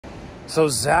So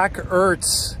Zach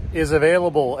Ertz is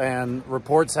available, and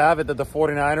reports have it that the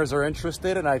 49ers are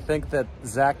interested, and I think that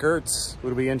Zach Ertz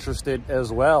would be interested as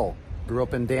well. Grew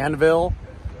up in Danville,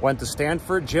 went to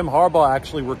Stanford. Jim Harbaugh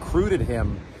actually recruited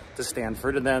him to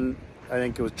Stanford, and then I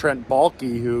think it was Trent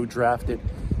Baalke who drafted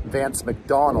Vance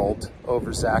McDonald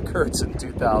over Zach Ertz in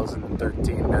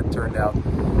 2013. That turned out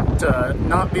to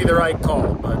not be the right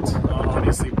call, but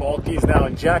obviously Baalke's now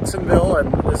in Jacksonville,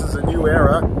 and this is a new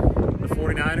era. The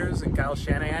 49ers and Kyle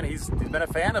Shanahan, he's been a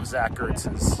fan of Zach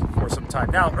Ertz's for some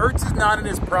time. Now, Ertz is not in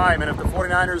his prime, and if the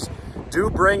 49ers do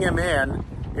bring him in,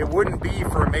 it wouldn't be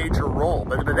for a major role.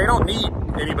 But they don't need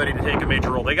anybody to take a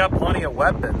major role. They got plenty of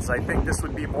weapons. I think this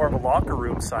would be more of a locker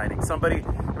room signing. Somebody,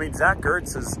 I mean, Zach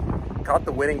Ertz has caught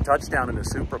the winning touchdown in the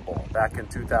Super Bowl back in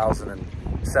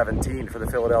 2017 for the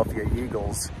Philadelphia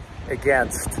Eagles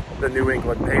against the New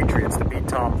England Patriots to beat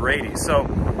Tom Brady. So,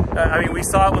 I mean, we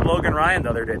saw it with Logan Ryan the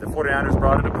other day. The 49ers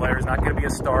brought in a player who's not going to be a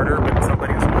starter, but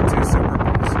somebody who's won 2 Super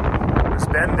Bowls. Who's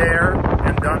been there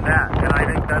and done that. And I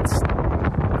think that's,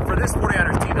 for this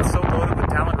 49ers team that's so loaded with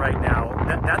talent right now,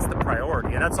 that's the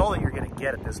priority. And that's all that you're going to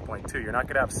get at this point, too. You're not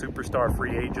going to have superstar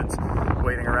free agents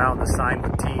waiting around to sign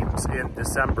with teams in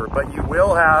December. But you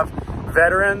will have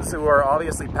veterans who are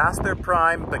obviously past their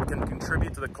prime, but can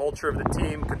contribute to the culture of the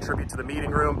team, contribute to the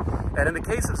meeting room. And in the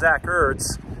case of Zach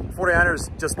Ertz, 49ers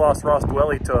just lost Ross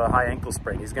Dwelley to a high ankle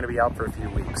sprain. He's going to be out for a few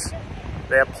weeks.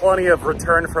 They have plenty of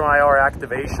return from IR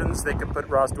activations. They could put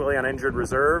Ross Dwelley on injured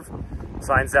reserve,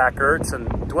 sign Zach Ertz, and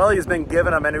Dwelley has been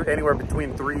giving them anywhere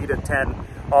between 3 to 10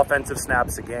 offensive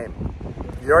snaps a game.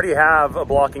 You already have a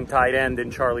blocking tight end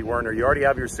in Charlie Werner. You already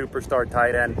have your superstar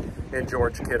tight end in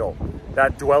George Kittle.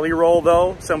 That Dwelley role,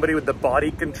 though, somebody with the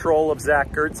body control of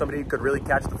Zach Ertz, somebody who could really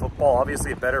catch the football,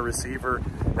 obviously a better receiver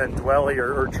than Dwelley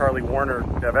or Charlie Werner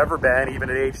have ever been, even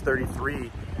at age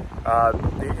 33.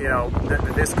 You know,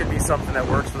 this could be something that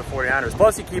works for the 49ers.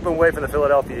 Plus, you keep him away from the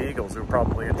Philadelphia Eagles, who are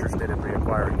probably interested in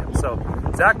reacquiring him. So,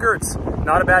 Zach Ertz,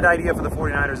 not a bad idea for the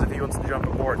 49ers if he wants to jump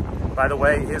aboard. By the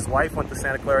way, his wife went to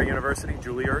Santa Clara University,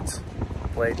 Julie Ertz,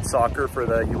 played soccer for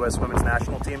the U.S. women's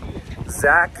national team.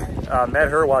 Zach met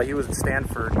her while he was at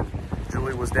Stanford.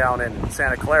 Julie was down in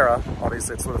Santa Clara.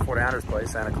 Obviously, it's where the 49ers play.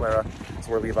 Santa Clara is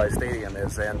where Levi Stadium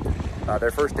is. And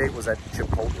their first date was at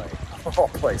Chipotle, of all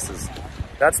places.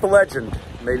 That's the legend.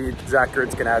 Maybe Zach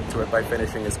Ertz can add to it by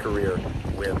finishing his career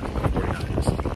with the 49ers.